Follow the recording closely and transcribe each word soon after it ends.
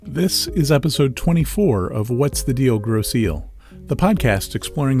This is episode 24 of What's the Deal, Grosse Ile, the podcast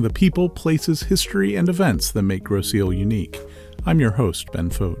exploring the people, places, history, and events that make Grosse Ile unique. I'm your host, Ben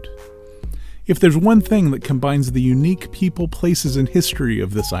Fote. If there's one thing that combines the unique people, places, and history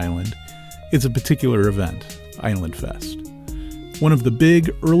of this island, it's a particular event, Island Fest. One of the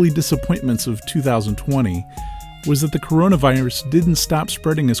big early disappointments of 2020 was that the coronavirus didn't stop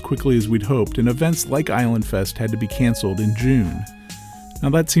spreading as quickly as we'd hoped, and events like Island Fest had to be canceled in June. Now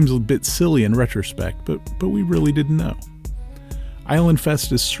that seems a bit silly in retrospect, but we really didn't know. Island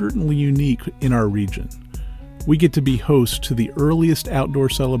Fest is certainly unique in our region. We get to be host to the earliest outdoor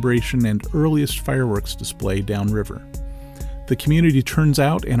celebration and earliest fireworks display downriver. The community turns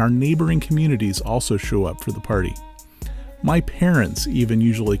out, and our neighboring communities also show up for the party. My parents even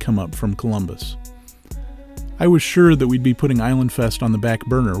usually come up from Columbus. I was sure that we'd be putting Island Fest on the back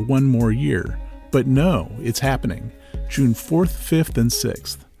burner one more year, but no, it's happening. June 4th, 5th, and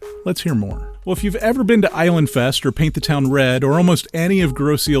 6th. Let's hear more. Well, if you've ever been to Island Fest or Paint the Town Red or almost any of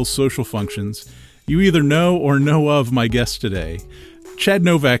Grosse Ile's social functions, you either know or know of my guest today. Chad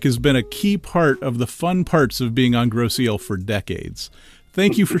Novak has been a key part of the fun parts of being on Grosse Ile for decades.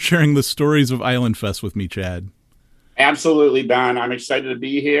 Thank you for sharing the stories of Island Fest with me, Chad. Absolutely, Ben. I'm excited to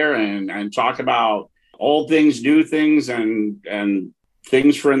be here and talk about old things, new things, and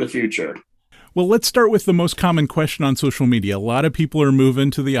things for in the future. Well, let's start with the most common question on social media. A lot of people are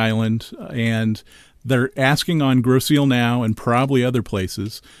moving to the island, and they're asking on Grosse Ile now and probably other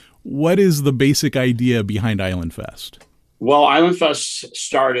places, what is the basic idea behind Island Fest? Well, Island Fest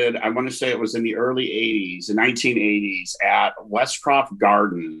started, I want to say it was in the early 80s, the 1980s, at Westcroft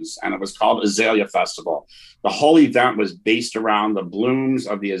Gardens, and it was called Azalea Festival. The whole event was based around the blooms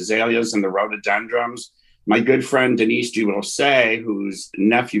of the azaleas and the rhododendrons. My good friend Denise Dubosay, whose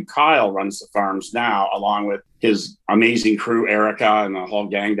nephew Kyle runs the farms now, along with his amazing crew, Erica, and the whole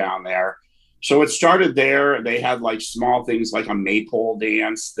gang down there. So it started there. They had like small things like a maypole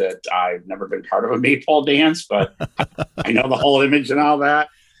dance that I've never been part of a maypole dance, but I know the whole image and all that.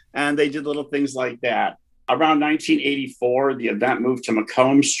 And they did little things like that. Around 1984, the event moved to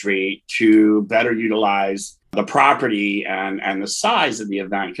Macomb Street to better utilize the property and the size of the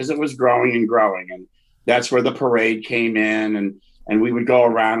event because it was growing and growing. And that's where the parade came in, and we would go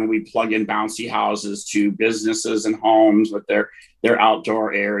around and we'd plug in bouncy houses to businesses and homes with their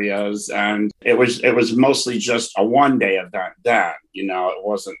outdoor areas. And it was mostly just a one-day event then, it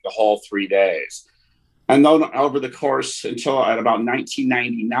wasn't the whole 3 days. And then over the course until at about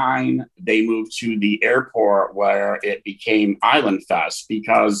 1999, they moved to the airport where it became Island Fest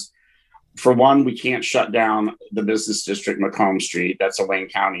because, for one, we can't shut down the business district, Macomb Street. That's a Wayne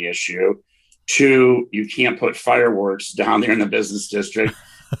County issue. Two, you can't put fireworks down there in the business district,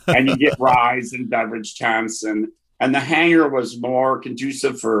 and you get rides and beverage tents. And the hangar was more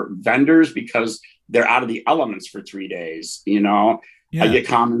conducive for vendors because they're out of the elements for 3 days. Yeah. I get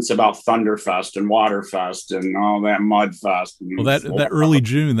comments about Thunderfest and Waterfest and all that Mudfest. Well, that early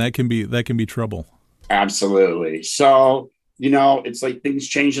June, that can be trouble. Absolutely. So, it's like things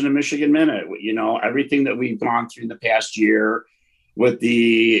change in a Michigan minute. Everything that we've gone through in the past year with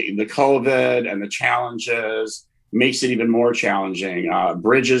the COVID and the challenges makes it even more challenging.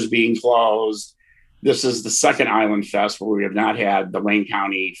 Bridges being closed. This is the second Island Fest where we have not had the Wayne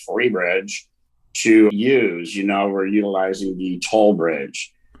County Free Bridge to use. We're utilizing the toll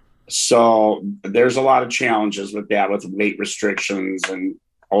bridge. So there's a lot of challenges with that, with weight restrictions and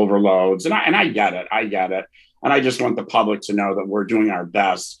overloads. And I get it. And I just want the public to know that we're doing our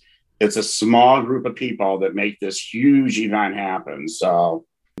best. It's a small group of people that make this huge event happen. So,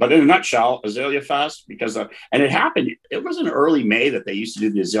 but in a nutshell, Azalea Fest, and it happened, it was in early May that they used to do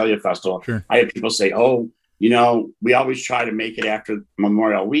the Azalea Festival. Sure. I had people say, we always try to make it after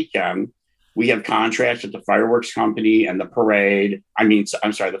Memorial Weekend. We have contracts with the fireworks company and the parade.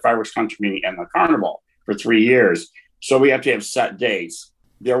 The fireworks company and the carnival for 3 years. So we have to have set dates.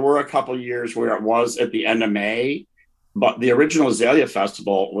 There were a couple of years where it was at the end of May. But the original Azalea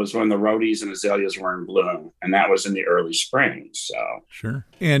Festival was when the rhodies and azaleas were in bloom, and that was in the early spring. So sure.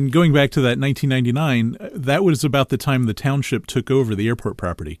 And going back to that 1999, that was about the time the township took over the airport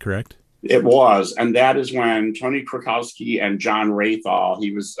property, correct? It was, and that is when Tony Krakowski and John Rathall,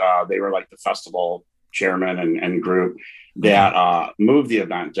 they were like the festival chairman and group that moved the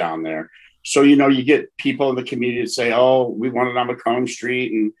event down there. So you get people in the community that say, "Oh, we want it on Macomb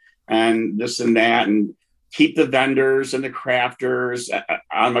Street," and this and that, and keep the vendors and the crafters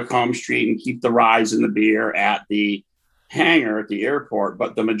on Macomb Street and keep the rides and the beer at the hangar at the airport.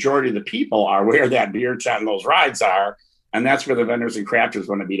 But the majority of the people are where that beer tent and those rides are. And that's where the vendors and crafters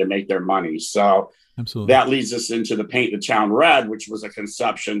want to be to make their money. So Absolutely. that leads us into the Paint the Town Red, which was a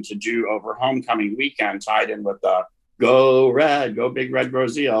conception to do over homecoming weekend, tied in with the Go Red, Go Big Red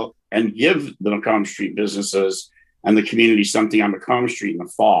Groseal, and give the Macomb Street businesses and the community something on Macomb Street in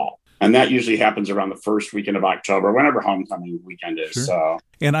the fall. And that usually happens around the first weekend of October, whenever homecoming weekend is. Sure. So,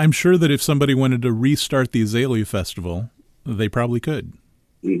 and I'm sure that if somebody wanted to restart the Azalea Festival, they probably could.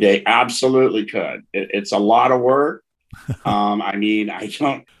 They absolutely could. It's a lot of work. I mean,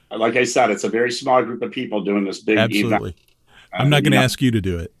 like I said, it's a very small group of people doing this big Absolutely. event. I'm not going to ask you to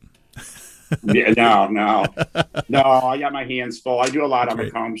do it. No. I got my hands full. I do a lot on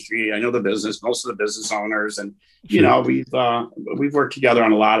Macomb Street. I know the business, most of the business owners, and we've worked together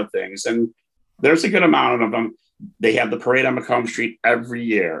on a lot of things. And there's a good amount of them. They have the parade on Macomb Street every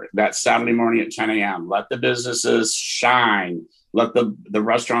year. That Saturday morning at 10 a.m. Let the businesses shine. Let the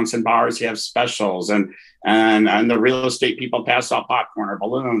restaurants and bars have specials, and the real estate people pass out popcorn or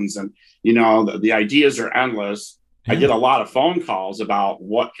balloons, and the ideas are endless. Yeah. I get a lot of phone calls about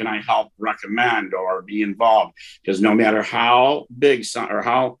what can I help recommend or be involved, because no matter how big or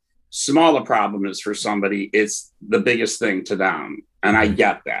how small a problem is for somebody, it's the biggest thing to them, and I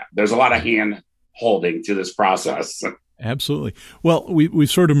get that. There's a lot of hand holding to this process. Absolutely. Well,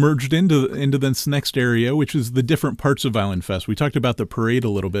 we've sort of merged into this next area, which is the different parts of Island Fest. We talked about the parade a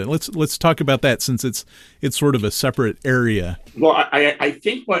little bit. Let's talk about that, since it's sort of a separate area. Well, I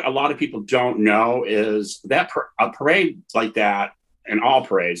think what a lot of people don't know is that a parade like that, and all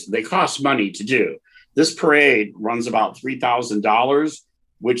parades, they cost money to do. This parade runs about $3,000,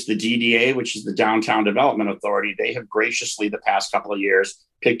 which the DDA, which is the Downtown Development Authority, they have graciously the past couple of years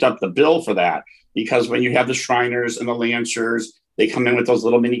picked up the bill for that. Because when you have the Shriners and the Lancers, they come in with those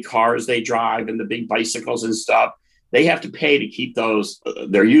little mini cars they drive and the big bicycles and stuff. They have to pay to keep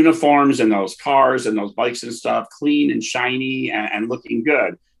their uniforms and those cars and those bikes and stuff clean and shiny and looking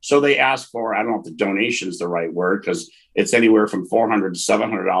good. So they ask for, I don't know if the donation is the right word, because it's anywhere from $400 to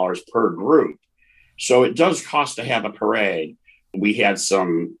 $700 per group. So it does cost to have a parade. We had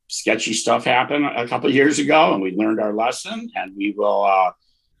some sketchy stuff happen a couple of years ago, and we learned our lesson, and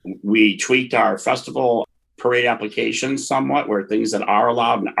we tweaked our festival parade applications somewhat, where things that are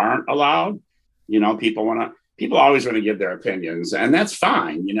allowed and aren't allowed. People always want to give their opinions, and that's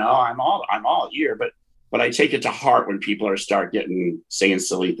fine. I'm all ear, but I take it to heart when people start saying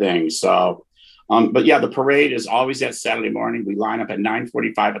silly things. So, but yeah, the parade is always that Saturday morning. We line up at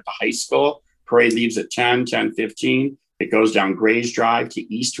 9:45 at the high school. Parade leaves at 10:15. It goes down Grays Drive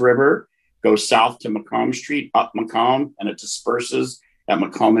to East River, goes south to Macomb Street, up Macomb, and it disperses at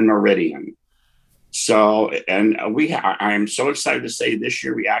Macomb and Meridian. So, and I am so excited to say this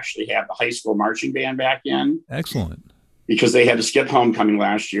year we actually have the high school marching band back in. Excellent. Because they had to skip homecoming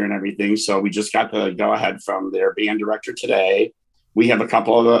last year and everything. So we just got the go ahead from their band director today. We have a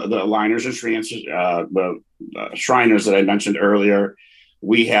couple of the liners and the Shriners that I mentioned earlier.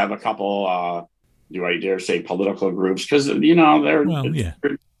 We have a couple, do I dare say political groups? Because, they're,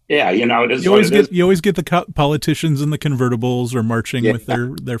 yeah, it is. You always get the politicians in the convertibles or marching with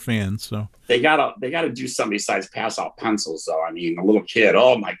their fans. So they gotta do something besides pass out pencils. Though, I mean, a little kid.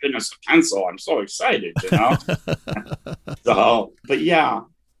 Oh my goodness, a pencil! I'm so excited. So, but yeah.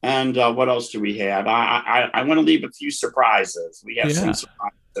 And what else do we have? I want to leave a few surprises. We have some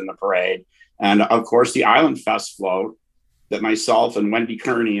surprises in the parade, and of course the Island Fest float that myself and Wendy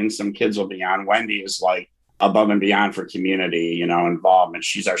Kearney and some kids will be on. Wendy is like above and beyond for community, involvement.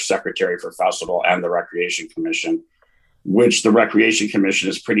 She's our secretary for festival and the Recreation Commission, which the Recreation Commission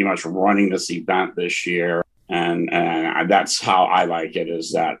is pretty much running this event this year. And that's how I like it,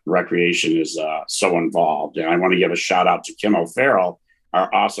 is that Recreation is so involved. And I want to give a shout out to Kim O'Farrell,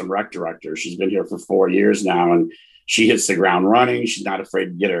 our awesome rec director. She's been here for 4 years now, and she hits the ground running. She's not afraid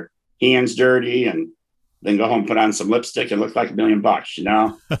to get her hands dirty and then go home, put on some lipstick, and look like $1 million,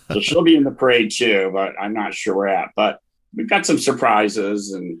 So she'll be in the parade too, but I'm not sure where at. But we've got some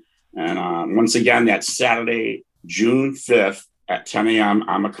surprises, and once again, that's Saturday, June 5th at 10 a.m.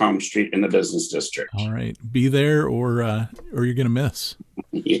 on Macomb Street in the Business District. All right, be there, or you're gonna miss.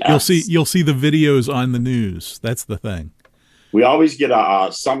 Yes. You'll see the videos on the news. That's the thing. We always get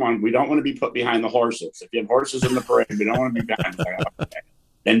someone. We don't want to be put behind the horses. If you have horses in the parade, we don't want to be behind them.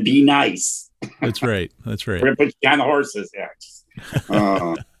 Then be nice. That's right. That's right. We're going to put you on the horses.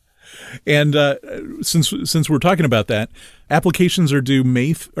 Yeah. And since we're talking about that, applications are due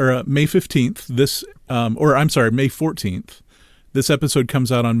May 15th. May 14th. This episode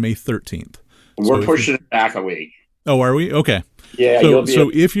comes out on May 13th. We're pushing it back a week. Oh, are we? Okay. Yeah,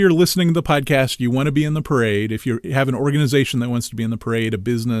 So if you're listening to the podcast, you want to be in the parade, if you have an organization that wants to be in the parade, a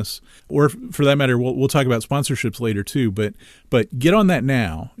business, or for that matter, we'll talk about sponsorships later too, but get on that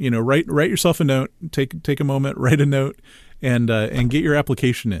now. Write yourself a note, take a moment, write a note, and get your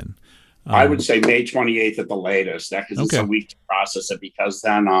application in. I would say May 28th at the latest, because it's a week to process it, because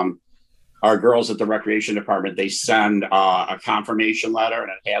then our girls at the recreation department, they send a confirmation letter,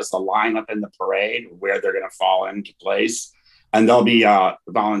 and it has the lineup in the parade where they're going to fall into place. And there'll be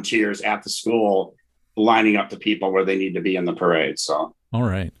volunteers at the school lining up the people where they need to be in the parade. So, all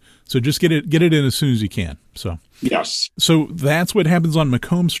right. So just get it in as soon as you can. So yes. So that's what happens on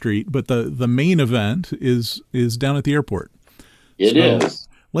Macomb Street, but the main event is down at the airport. It is.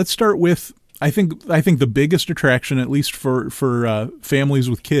 Let's start with I think the biggest attraction, at least for families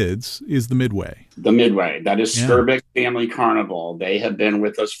with kids, is the Midway. The Midway. That is Skirbic Family Carnival. They have been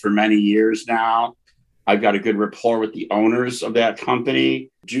with us for many years now. I've got a good rapport with the owners of that company.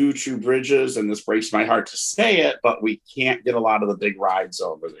 Due to Bridges, and this breaks my heart to say it, but we can't get a lot of the big rides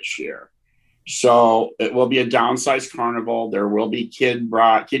over this year. So it will be a downsized carnival. There will be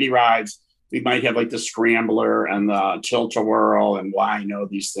kiddie rides. We might have like the Scrambler and the Tilt-A-Whirl, and why I know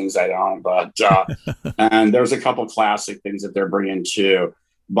these things I don't, but and there's a couple classic things that they're bringing too.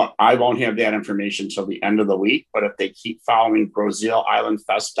 But I won't have that information till the end of the week. But if they keep following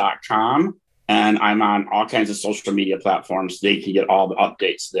GrosealIslandFest.com, and I'm on all kinds of social media platforms, they can get all the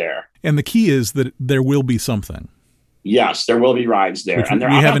updates there. And the key is that there will be something. Yes, there will be rides there. Which and we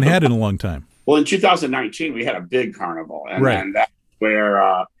haven't had in a long time. Well, in 2019, we had a big carnival. And, right. And that's where,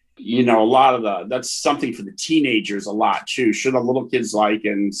 a lot of that's something for the teenagers a lot too. Sure, the little kids like,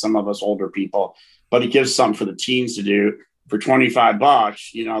 and some of us older people, but it gives something for the teens to do. For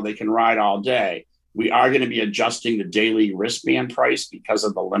 $25, they can ride all day. We are going to be adjusting the daily wristband price because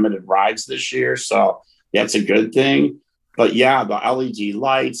of the limited rides this year. So that's a good thing. But yeah, the LED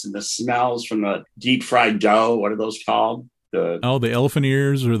lights and the smells from the deep fried dough. What are those called? The elephant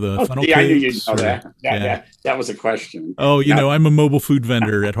ears or the funnel cakes? I knew you'd know that. That was a question. Oh, I'm a mobile food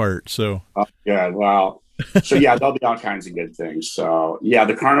vendor at heart. So. Oh, yeah. Well, so yeah, there'll be all kinds of good things. So yeah,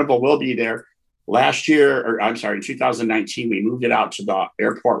 the carnival will be there. In 2019, we moved it out to the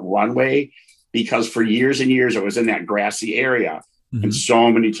airport runway, because for years and years it was in that grassy area. Mm-hmm. And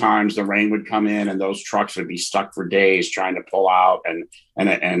so many times the rain would come in and those trucks would be stuck for days trying to pull out. And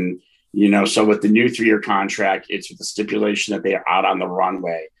so with the new 3-year contract, it's with the stipulation that they are out on the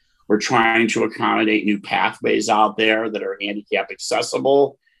runway. We're trying to accommodate new pathways out there that are handicap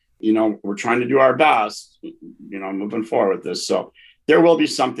accessible. We're trying to do our best, moving forward with this. So there will be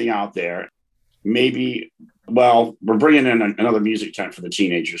something out there. Maybe, we're bringing in another music tent for the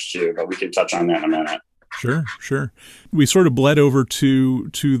teenagers too, but we can touch on that in a minute. Sure. We sort of bled over to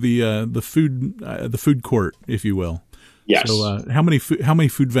the food court, if you will. Yes. So how many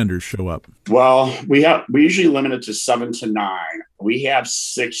food vendors show up? Well, we usually limit it to 7 to 9. We have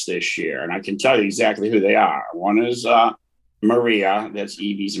 6 this year, and I can tell you exactly who they are. One is Maria, that's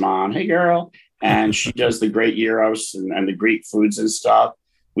Evie's mom. Hey, girl, and she does the great gyros and the Greek foods and stuff.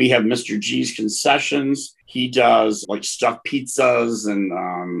 We have Mr. G's Concessions. He does like stuffed pizzas and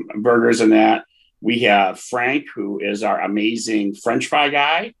burgers and that. We have Frank, who is our amazing French fry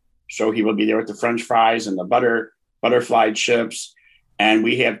guy. So he will be there with the French fries and the butterfly chips. And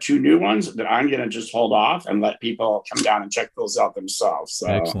we have 2 new ones that I'm going to just hold off and let people come down and check those out themselves. So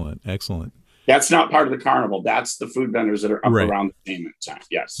Excellent. That's not part of the carnival. That's the food vendors that are up around the entertainment tent.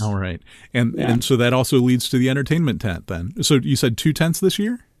 Yes. All right. And so that also leads to the entertainment tent then. So you said 2 tents this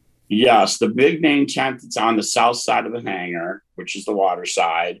year? Yes. The big main tent that's on the south side of the hangar, which is the water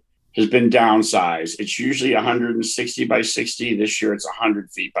side, has been downsized. It's usually 160 by 60. This year it's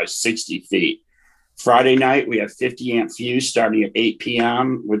 100 feet by 60 feet. Friday night, we have 50 amp fuse starting at 8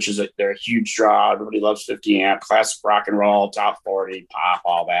 p.m., which is they're a huge draw. Everybody loves 50 amp, classic rock and roll, top 40, pop,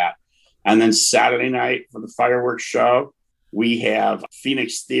 all that. And then Saturday night for the fireworks show, we have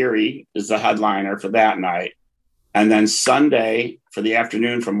Phoenix Theory is the headliner for that night. And then Sunday for the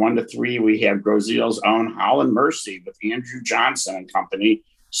afternoon from 1 to 3, we have Groseal's own Holland Mercy with Andrew Johnson and company,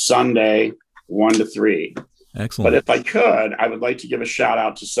 Sunday, 1 to 3. Excellent. But if I could, I would like to give a shout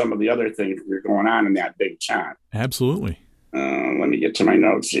out to some of the other things that are going on in that big tent. Absolutely. Let me get to my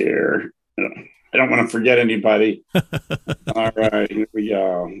notes here. I don't want to forget anybody. All right, here we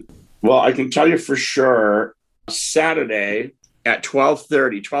go. Well, I can tell you for sure, Saturday at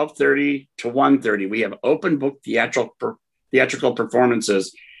 12:30 to 1:30, we have open book theatrical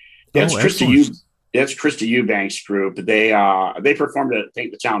performances. That's Krista Eubanks group. They performed at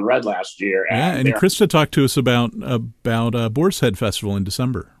Paint the Town Red last year. And Krista talked to us about Boar's Head Festival in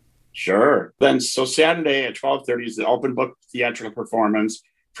December. Sure. Then, so Saturday at 12:30 is the open book theatrical performance.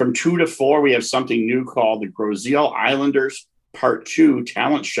 From 2 to 4, we have something new called the Groseal Islanders Part 2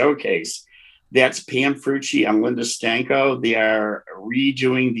 Talent Showcase. That's Pam Frucci and Linda Stanko. They are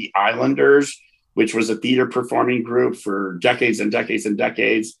redoing the Islanders, which was a theater performing group for decades and decades and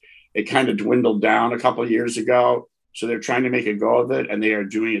decades. It kind of dwindled down a couple of years ago. So they're trying to make a go of it. And they are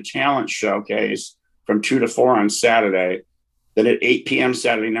doing a talent showcase from 2 to 4 on Saturday. Then at 8 p.m.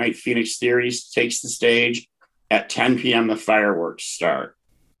 Saturday night, Phoenix Theories takes the stage. At 10 p.m., the fireworks start.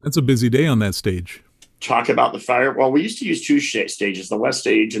 That's a busy day on that stage. Talk about the fire. Well, we used to use two stages, the West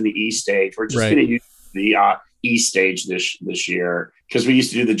stage and the East stage. We're just Right. going to use the East stage this year because we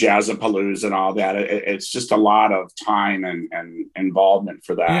used to do the Jazzapalooza and all that. It's just a lot of time and involvement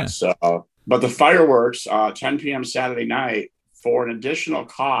for that. Yeah. So, but the fireworks, 10 p.m. Saturday night, for an additional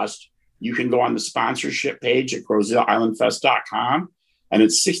cost, you can go on the sponsorship page at GrosealIslandFest.com, and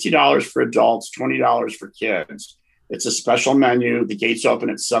it's $60 for adults, $20 for kids. It's a special menu. The gates open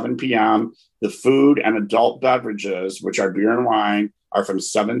at 7 p.m. The food and adult beverages, which are beer and wine, are from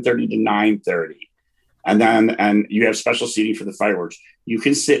 7:30 to 9:30. And you have special seating for the fireworks. You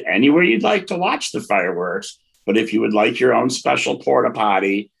can sit anywhere you'd like to watch the fireworks, but if you would like your own special porta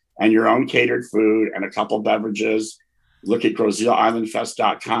potty and your own catered food and a couple beverages, look at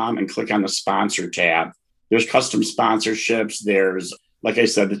GrosealIslandFest.com and click on the sponsor tab. There's custom sponsorships. There's, like I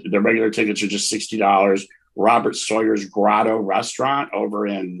said, the regular tickets are just $60. Robert Sawyer's Grotto Restaurant over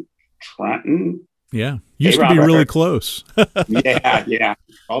in Trenton. Yeah. Used to be really close. Yeah.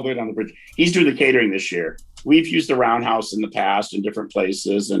 All the way down the bridge. He's doing the catering this year. We've used the Roundhouse in the past in different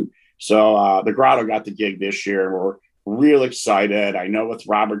places. And so the Grotto got the gig this year. We're real excited. I know with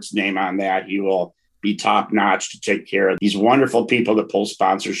Robert's name on that, he will be top notch to take care of these wonderful people that pull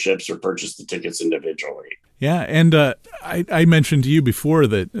sponsorships or purchase the tickets individually. Yeah, and I mentioned to you before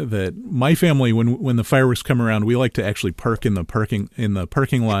that my family, when the fireworks come around, we like to actually park in the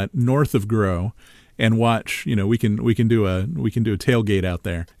parking lot north of Grow and watch. You know, we can do a tailgate out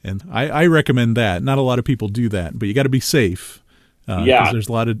there, and I recommend that. Not a lot of people do that, but you got to be safe. Because there's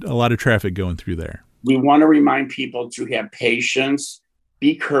a lot of traffic going through there. We want to remind people to have patience,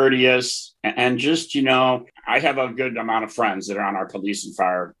 be courteous, and just, you know, I have a good amount of friends that are on our police and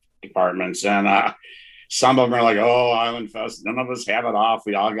fire departments, and some of them are like, oh, Island Fest, none of us have it off.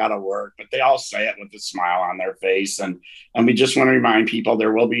 We all got to work. But they all say it with a smile on their face. And we just want to remind people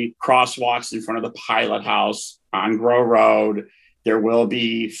there will be crosswalks in front of the Pilot House on Grow Road. There will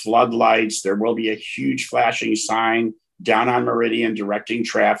be floodlights. There will be a huge flashing sign down on Meridian directing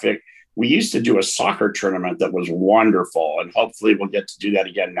traffic. We used to do a soccer tournament that was wonderful. And hopefully we'll get to do that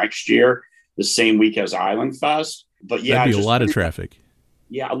again next year, the same week as Island Fest. But yeah, that'd be a lot of traffic.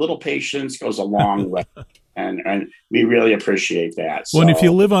 Yeah, a little patience goes a long way, and we really appreciate that. Well, and if you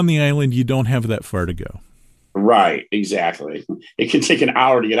live on the island, you don't have that far to go. Right, exactly. It can take an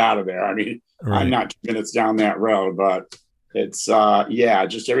hour to get out of there. I mean, right. I'm not 2 minutes down that road, but it's,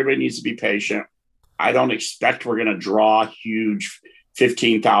 just everybody needs to be patient. I don't expect we're going to draw huge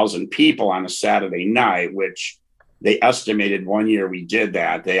 15,000 people on a Saturday night, which they estimated one year we did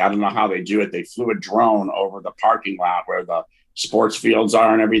that. I don't know how they do it. They flew a drone over the parking lot where the sports fields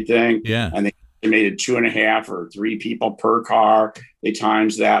are and everything. Yeah. And they estimated 2.5 or 3 people per car. They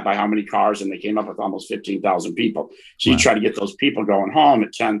times that by how many cars, and they came up with almost 15,000 people. So You try to get those people going home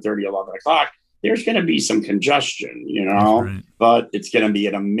at 10:30, 11 o'clock. There's going to be some congestion, you know, right. But it's going to be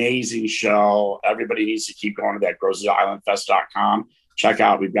an amazing show. Everybody needs to keep going to that GrosealIslandFest.com. Check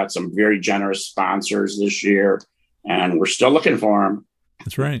out, we've got some very generous sponsors this year, and we're still looking for them.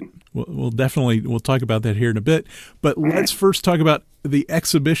 That's right. We'll talk about that here in a bit. But let's first talk about the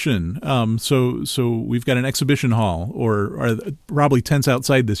exhibition. So we've got an exhibition hall, or are probably tents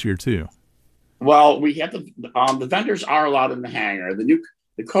outside this year too. Well, we have the vendors are allowed in the hangar.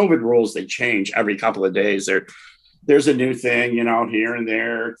 The COVID rules, they change every couple of days. There's a new thing, you know, here and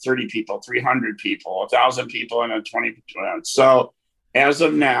there, 30 people, 300 people, 1,000 people, and 20. So as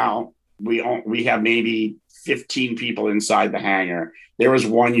of now, we have maybe 15 people inside the hangar. There was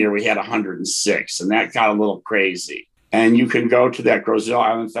one year we had 106, and that got a little crazy. And you can go to that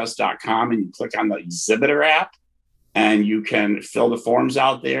GrosealIslandFest.com and you click on the exhibitor app, and you can fill the forms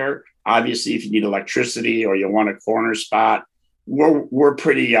out there. Obviously, if you need electricity or you want a corner spot, we're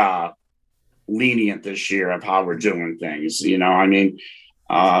pretty lenient this year of how we're doing things. You know, I mean,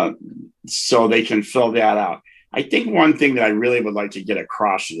 so they can fill that out. I think one thing that I really would like to get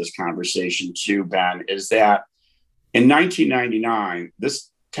across to this conversation too, Ben, is that in 1999, this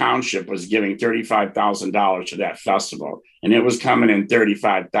township was giving $35,000 to that festival, and it was coming in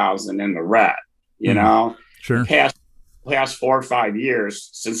 $35,000 in the red. You know, sure. past 4 or 5 years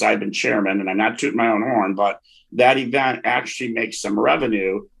since I've been chairman, and I'm not tooting my own horn, but that event actually makes some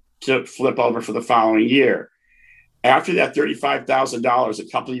revenue to flip over for the following year. After that $35,000,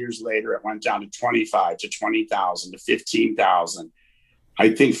 a couple of years later, it went down to 25 to 20,000 to 15,000. I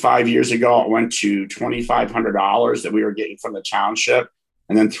think 5 years ago, it went to $2,500 that we were getting from the township.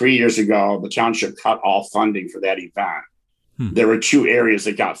 And then 3 years ago, the township cut all funding for that event. There were 2 areas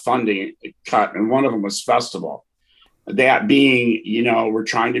that got funding cut, and one of them was festival. That being, we're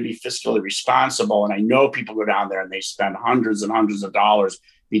trying to be fiscally responsible. And I know people go down there and they spend hundreds and hundreds of dollars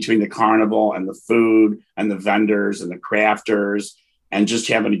between the carnival and the food and the vendors and the crafters and just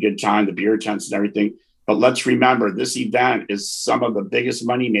having a good time, the beer tents and everything. But let's remember, this event is some of the biggest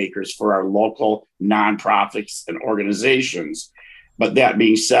money makers for our local nonprofits and organizations. But that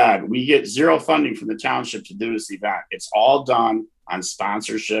being said, we get zero funding from the township to do this event. It's all done on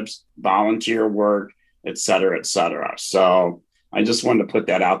sponsorships, volunteer work, et cetera, et cetera. So I just wanted to put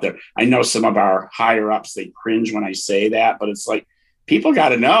that out there. I know some of our higher ups, they cringe when I say that, but it's like, people got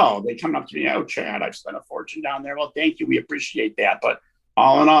to know. They come up to me, oh, Chad, I've spent a fortune down there. Well, thank you. We appreciate that. But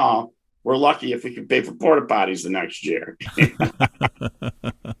all in all, we're lucky if we can pay for porta potties the next year.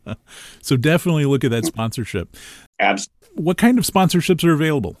 So definitely look at that sponsorship. Absolutely. What kind of sponsorships are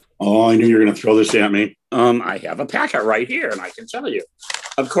available? Oh, I knew you were going to throw this at me. I have a packet right here, and I can tell you.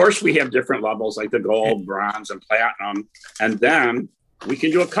 Of course, we have different levels like the gold, bronze, and platinum. And then we can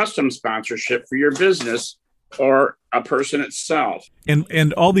do a custom sponsorship for your business or a person itself.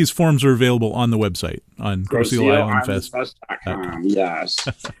 And all these forms are available on the website on GroSealIslandFest.com. Yes.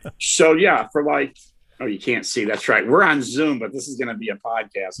 So yeah, for you can't see. That's right. We're on Zoom, but this is going to be a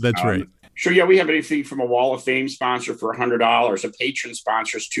podcast. That's right. Sure. Yeah, we have anything from a Wall of Fame sponsor for $100, a patron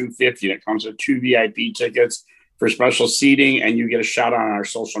sponsor is $250. And it comes with 2 VIP tickets for special seating, and you get a shout out on our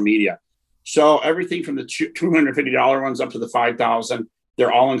social media. So everything from the $250 ones up to the $5,000.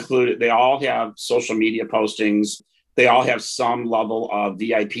 They're all included. They all have social media postings. They all have some level of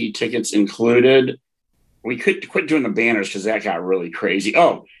VIP tickets included. We could quit doing the banners because that got really crazy.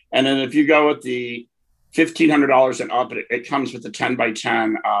 Oh, and then if you go with the $1,500 and up, it comes with the 10 by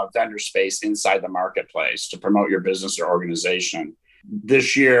 10 vendor space inside the marketplace to promote your business or organization.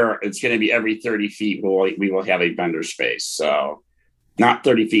 This year, it's going to be every 30 feet. We will have a vendor space. So not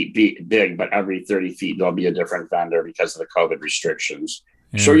 30 feet big, but every 30 feet, there'll be a different vendor because of the COVID restrictions.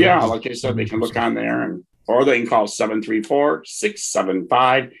 So yeah, like I said, they can look on there or they can call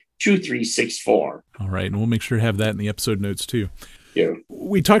 734-675-2364. All right. And we'll make sure to have that in the episode notes too. Yeah.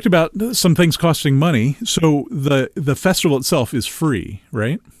 We talked about some things costing money. So the festival itself is free,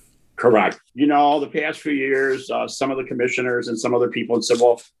 right? Correct. The past few years, some of the commissioners and some other people had said,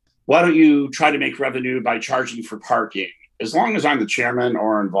 well, why don't you try to make revenue by charging for parking? As long as I'm the chairman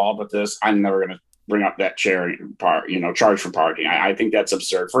or involved with this, I'm never going to bring up that charge for parking. I think that's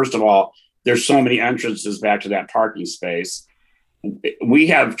absurd. First of all, there's so many entrances back to that parking space. We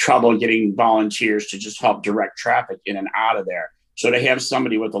have trouble getting volunteers to just help direct traffic in and out of there. So to have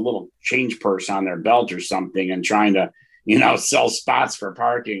somebody with a little change purse on their belt or something and trying to, sell spots for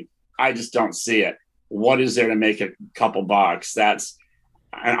parking, I just don't see it. What is there to make a couple bucks? And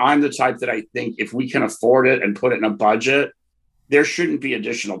I'm the type that I think if we can afford it and put it in a budget, there shouldn't be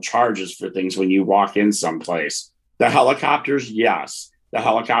additional charges for things when you walk in someplace. The helicopters, yes. The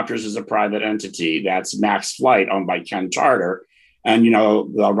helicopters is a private entity. That's Max Flight, owned by Ken Tarter. And,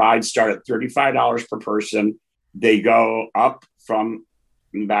 the rides start at $35 per person. They go up from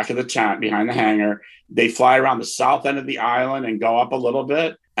the back of the tent behind the hangar. They fly around the south end of the island and go up a little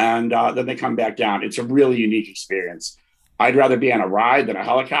bit. And then they come back down. It's a really unique experience. I'd rather be on a ride than a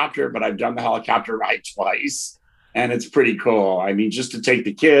helicopter, but I've done the helicopter ride twice. And it's pretty cool. I mean, just to take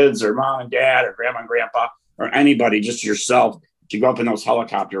the kids or mom and dad or grandma and grandpa or anybody, just yourself, to go up in those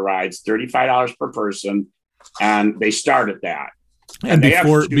helicopter rides, $35 per person. And they start at that. And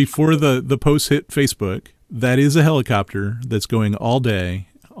before the post hit Facebook, that is a helicopter that's going all day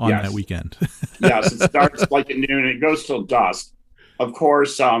on that weekend. Yes, it starts like at noon and it goes till dusk. Of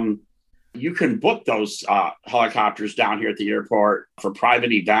course, you can book those helicopters down here at the airport for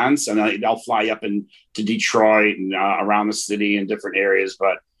private events, and they'll fly up into Detroit and around the city in different areas.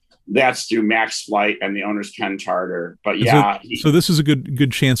 But that's through Max Flight and the owner's Ken Tarter. But yeah, so this is a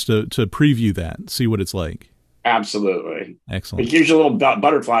good chance to preview that, see what it's like. Absolutely, excellent. It gives you little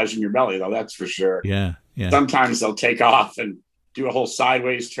butterflies in your belly, though. That's for sure. Yeah. Sometimes they'll take off and do a whole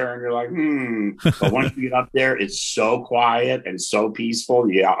sideways turn. You're like, But once you get up there, it's so quiet and so peaceful.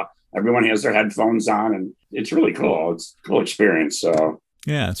 Yeah. Everyone has their headphones on and it's really cool. It's a cool experience. So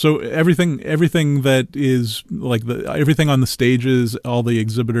Yeah. So everything that is like everything on the stages, all the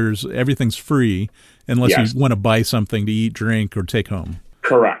exhibitors, everything's free unless you Yes, want to buy something to eat, drink, or take home,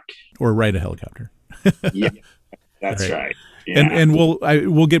 correct. or ride a helicopter. Yeah, that's Right. right. And Yeah.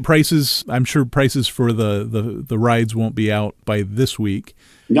 we'll get prices. I'm sure prices for the rides won't be out by this week.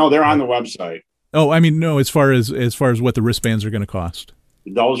 No, they're on the website. Oh, I mean, no, as far as what the wristbands are going to cost.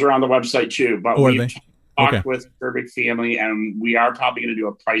 Those are on the website too. But Oh, are we've they? Okay. talked with Perfect Family, and we are probably going to do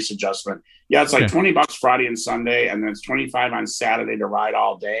a price adjustment. Yeah, it's like Okay. $20 Friday and Sunday, and then it's 25 on Saturday to ride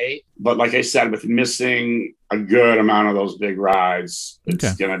all day. But like I said, with missing a good amount of those big rides, Okay.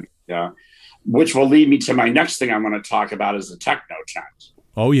 it's going to which will lead me to my next thing I want to talk about is the techno tent.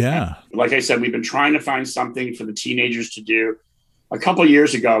 Oh, yeah. Like I said, we've been trying to find something for the teenagers to do. A couple of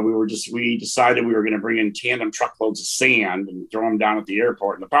years ago, we decided we were going to bring in tandem truckloads of sand and throw them down at the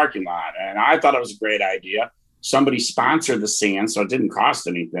airport in the parking lot. And I thought it was a great idea. Somebody sponsored the sand, so it didn't cost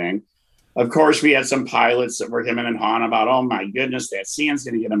anything. Of course, we had some pilots that were hemming and hawing about, oh my goodness, that sand's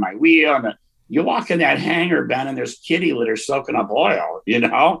going to get in my wheel. And you walk in that hangar, Ben, and there's kitty litter soaking up oil,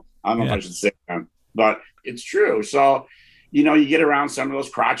 I don't know if I should say that, but it's true. So, you get around some of those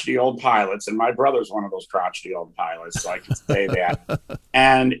crotchety old pilots, and my brother's one of those crotchety old pilots, so I can say that.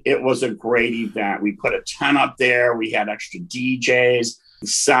 And it was a great event. We put a tent up there. We had extra DJs, the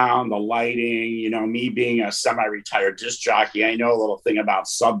sound, the lighting. Me being a semi-retired disc jockey, I know a little thing about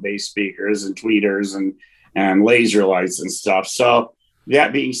sub-bass speakers and tweeters and laser lights and stuff. So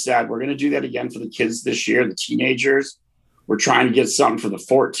that being said, we're going to do that again for the kids this year, the teenagers. We're trying to get something for the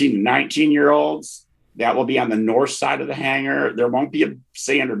 14 and 19-year-olds. That will be on the north side of the hangar. There won't be a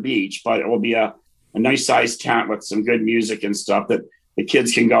sand or beach, but it will be a nice sized tent with some good music and stuff that the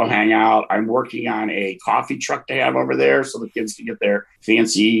kids can go hang out. I'm working on a coffee truck to have over there so the kids can get their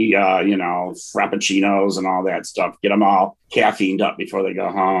fancy, frappuccinos and all that stuff, get them all caffeined up before they go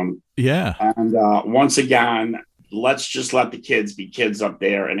home. Yeah. And once again, let's just let the kids be kids up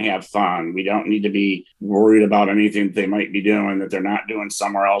there and have fun. We don't need to be worried about anything that they might be doing that they're not doing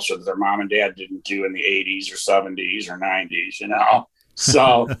somewhere else or that their mom and dad didn't do in the 80s or 70s or 90s.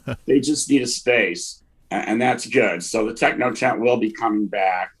 So they just need a space, and that's good. So the techno tent will be coming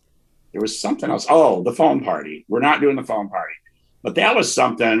back. There was something else. Oh, the foam party. We're not doing the foam party, but that was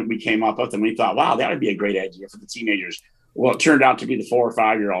something we came up with, and we thought, wow, that would be a great idea for the teenagers. Well, it turned out to be the 4 or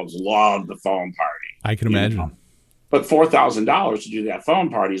 5-year-olds loved the foam party. I can imagine. But $4,000 to do that foam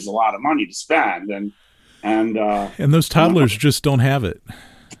party is a lot of money to spend, and those toddlers just don't have it.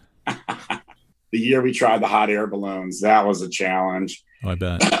 The year we tried the hot air balloons, that was a challenge. Oh, I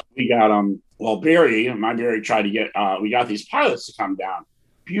bet. We got them. Well, Barry tried to get. We got these pilots to come down.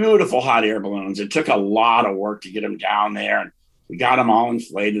 Beautiful hot air balloons. It took a lot of work to get them down there, and we got them all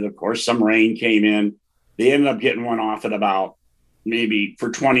inflated. Of course, some rain came in. They ended up getting one off at about maybe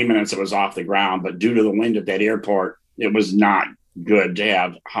for 20 minutes. It was off the ground, but due to the wind at that airport, it was not good to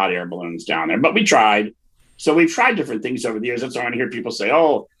have hot air balloons down there, but we tried. So we've tried different things over the years. That's why I hear people say,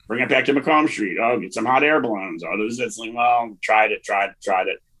 oh, bring it back to Macomb Street. Oh, get some hot air balloons. Oh, this like, well, tried it.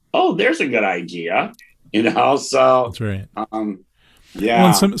 Oh, there's a good idea. So that's right. Yeah.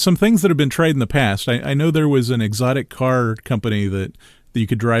 Well, and some things that have been tried in the past. I know there was an exotic car company that you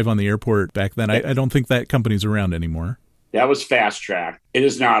could drive on the airport back then. I don't think that company's around anymore. That was Fast Track. It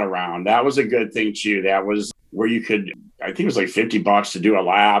is not around. That was a good thing too. That was where you could, I think it was like $50 to do a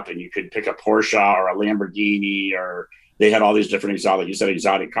lap, and you could pick a Porsche or a Lamborghini, or they had all these different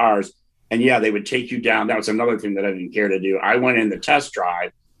exotic cars. And yeah, they would take you down. That was another thing that I didn't care to do. I went in the test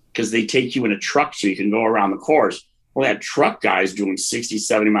drive because they take you in a truck so you can go around the course. Well, that truck guy's doing 60,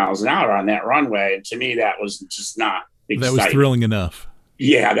 70 miles an hour on that runway. And to me, that was just not exciting. That was thrilling enough.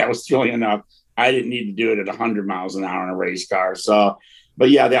 Yeah, that was thrilling enough. I didn't need to do it at 100 miles an hour in a race car. So, but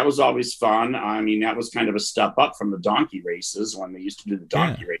yeah, that was always fun. I mean, that was kind of a step up from the donkey races when they used to do the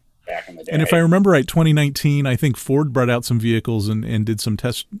donkey race back in the day. And if I remember right, 2019, I think Ford brought out some vehicles and did some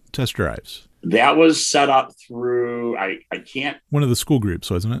test drives. That was set up through, I can't. One of the school groups,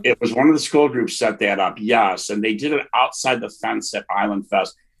 wasn't it? It was one of the school groups set that up, yes. And they did it outside the fence at Island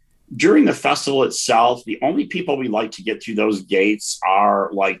Fest. During the festival itself, the only people we like to get through those gates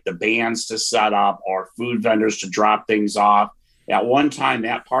are like the bands to set up or food vendors to drop things off. At one time,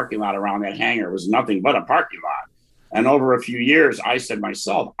 that parking lot around that hangar was nothing but a parking lot. And over a few years, I said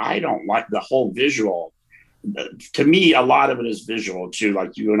myself, I don't like the whole visual. To me, a lot of it is visual too.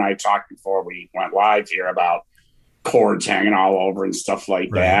 Like you and I talked before we went live here about cords hanging all over and stuff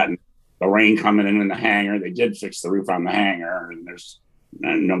like that. And the rain coming in the hangar. They did fix the roof on the hangar, and there's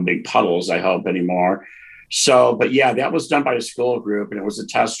no big puddles, I hope, anymore. So, but yeah, that was done by a school group, and it was a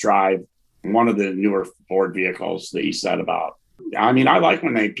test drive, one of the newer Ford vehicles that you said about. I mean, I like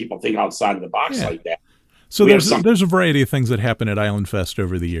when people think outside of the box like that. So there's a variety of things that happen at Island Fest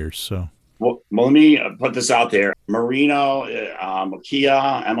over the years. So well, let me put this out there. Marino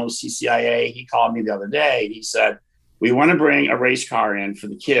Mokia, MOCCIA, he called me the other day. He said, we want to bring a race car in for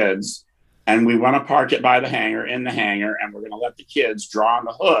the kids, and we want to park it by the hangar, in the hangar, and we're going to let the kids draw on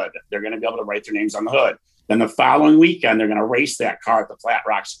the hood. They're going to be able to write their names on the hood. Then the following weekend, they're going to race that car at the Flat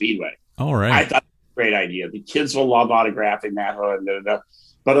Rock Speedway. All right. I thought it was a great idea. The kids will love autographing that hood.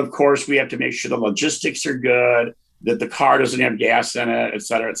 But of course, we have to make sure the logistics are good, that the car doesn't have gas in it, et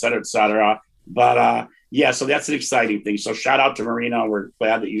cetera, et cetera, et cetera. But so that's an exciting thing. So shout out to Marino. We're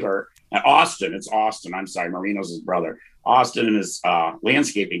glad that you are at Austin. It's Austin. I'm sorry. Marino's his brother. Austin and his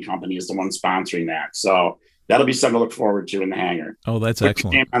landscaping company is the one sponsoring that. So that'll be something to look forward to in the hangar. Oh, that's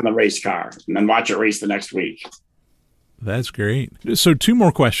excellent. On the race car and then watch it race the next week. That's great. So 2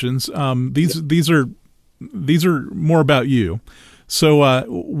 more questions. These are more about you. So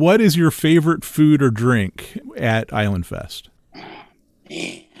what is your favorite food or drink at Island Fest?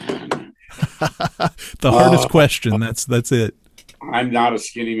 Man. The hardest question. That's it. I'm not a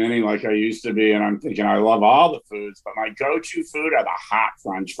skinny mini like I used to be, and I'm thinking I love all the foods, but my go-to food are the hot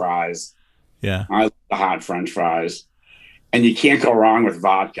French fries. Yeah, I love the hot French fries, and you can't go wrong with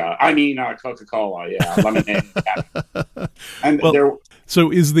vodka. I mean, Coca-Cola, yeah, lemonade. And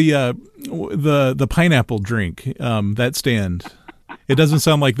so is the pineapple drink that stand? It doesn't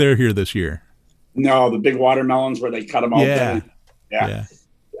sound like they're here this year. No, the big watermelons where they cut them open. Yeah.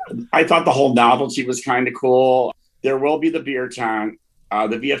 I thought the whole novelty was kind of cool. There will be the beer tent.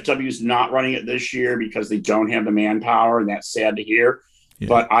 The VFW is not running it this year because they don't have the manpower, and that's sad to hear. Yeah.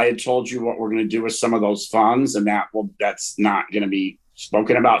 But I had told you what we're going to do with some of those funds, and that's not going to be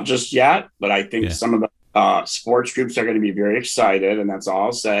spoken about just yet. But I think some of the sports groups are going to be very excited, and that's all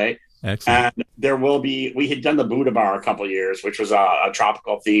I'll say. Excellent. And there will be, we had done the Buddha Bar a couple of years, which was a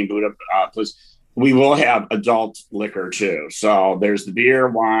tropical theme Buddha. We will have adult liquor too. So there's the beer,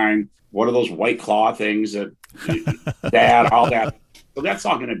 wine, what are those White Claw things all that. So that's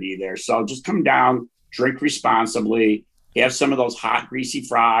all going to be there. So just come down, drink responsibly, have some of those hot, greasy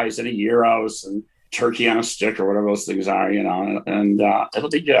fries and a gyros and turkey on a stick or whatever those things are, and it'll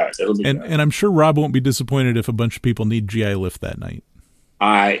be good. And I'm sure Rob won't be disappointed if a bunch of people need GI Lift that night.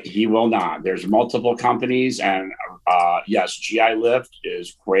 He will not. There's multiple companies, and yes, GI Lift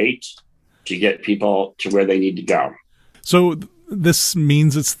is great to get people to where they need to go. So this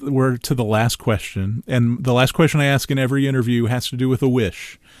means we're to the last question, and the last question I ask in every interview has to do with a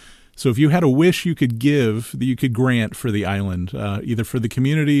wish. So if you had a wish you could give, that you could grant for the island, either for the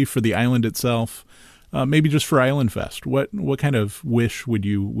community, for the island itself, maybe just for Island Fest, what kind of wish would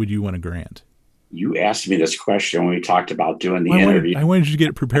you want to grant? You asked me this question when we talked about doing the interview. I wanted you to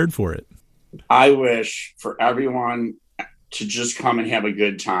get prepared for it. I wish for everyone to just come and have a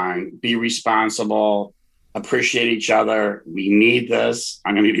good time, be responsible, appreciate each other. We need this.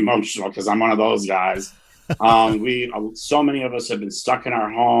 I'm going to be emotional because I'm one of those guys. So many of us have been stuck in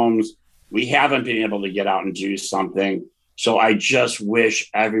our homes. We haven't been able to get out and do something. So I just wish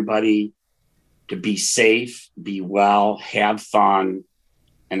everybody to be safe, be well, have fun,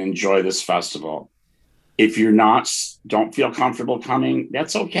 and enjoy this festival. If you're don't feel comfortable coming,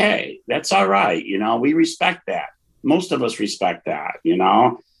 that's okay. That's all right. We respect that. Most of us respect that,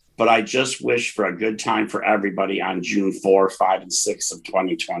 but I just wish for a good time for everybody on June 4, 5, and 6 of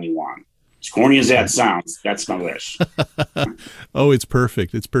 2021. As corny as that sounds, that's my wish. Oh, it's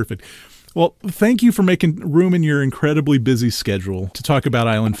perfect. It's perfect. Well, thank you for making room in your incredibly busy schedule to talk about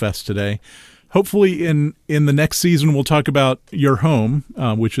Island Fest today. Hopefully in the next season, we'll talk about your home,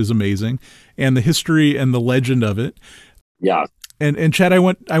 which is amazing, and the history and the legend of it. Yeah. And Chad, I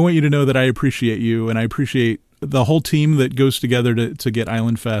want you to know that I appreciate you, and I appreciate the whole team that goes together to get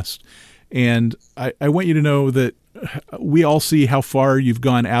Island Fest. And I want you to know that we all see how far you've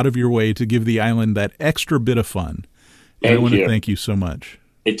gone out of your way to give the island that extra bit of fun. And I want to thank you so much.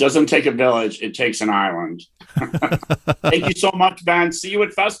 It doesn't take a village. It takes an island. Thank you so much, Ben. See you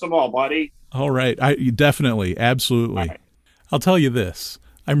at festival, buddy. All right. Definitely. Absolutely. Right. I'll tell you this.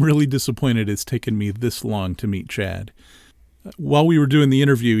 I'm really disappointed it's taken me this long to meet Chad. While we were doing the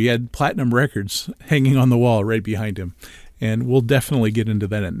interview, he had platinum records hanging on the wall right behind him. And we'll definitely get into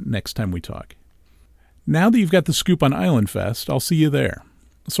that next time we talk. Now that you've got the scoop on Island Fest, I'll see you there.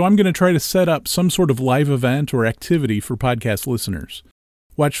 So I'm going to try to set up some sort of live event or activity for podcast listeners.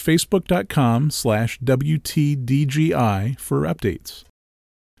 Watch facebook.com/WTDGI for updates.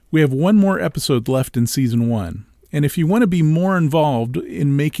 We have one more episode left in Season 1, and if you want to be more involved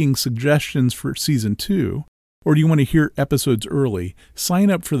in making suggestions for Season 2, or do you want to hear episodes early, sign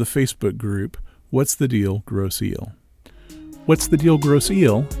up for the Facebook group, What's the Deal, Grosse Ile. What's the Deal Gross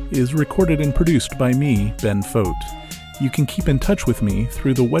Eel is recorded and produced by me, Ben Fote. You can keep in touch with me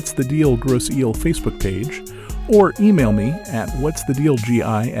through the What's the Deal Gross Eel Facebook page, or email me at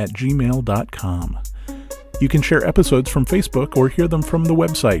whatsthedealgi@gmail.com. You can share episodes from Facebook or hear them from the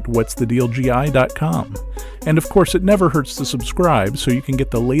website, whatsthedealgi.com. And of course, it never hurts to subscribe so you can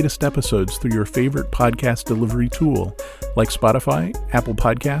get the latest episodes through your favorite podcast delivery tool, like Spotify, Apple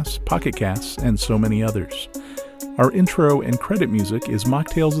Podcasts, Pocket Casts, and so many others. Our intro and credit music is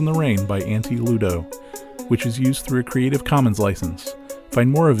Mocktails in the Rain by Auntie Ludo, which is used through a Creative Commons license. Find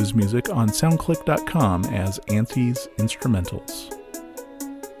more of his music on soundclick.com as Auntie's Instrumentals.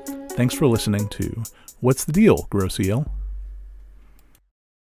 Thanks for listening to What's the Deal, Gross Eel?